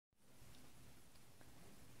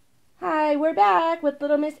Hi, we're back with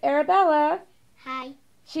little Miss Arabella. Hi.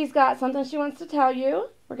 She's got something she wants to tell you.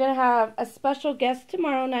 We're going to have a special guest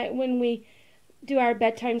tomorrow night when we do our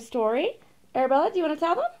bedtime story. Arabella, do you want to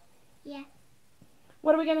tell them? Yeah.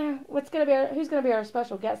 Who's going to be our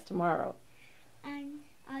special guest tomorrow?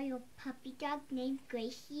 Our puppy dog named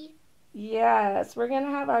Gracie. Yes, we're going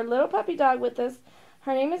to have our little puppy dog with us.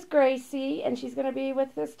 Her name is Gracie, and she's going to be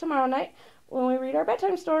with us tomorrow night when we read our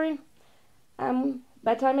bedtime story.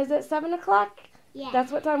 Bedtime is at 7 o'clock. Yeah.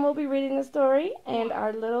 That's what time we'll be reading the story, and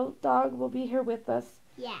our little dog will be here with us.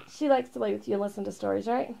 Yeah. She likes to play with you and listen to stories,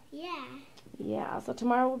 right? Yeah. Yeah, so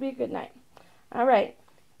tomorrow will be a good night. All right.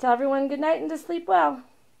 Tell everyone good night and to sleep well.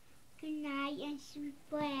 Good night and sleep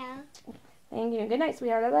well. Thank you. Good night,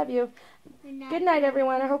 sweetheart. I love you. Good night,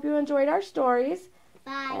 everyone. I hope you enjoyed our stories.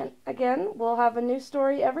 Bye. And again, we'll have a new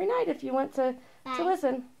story every night if you want to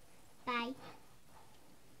listen. Bye.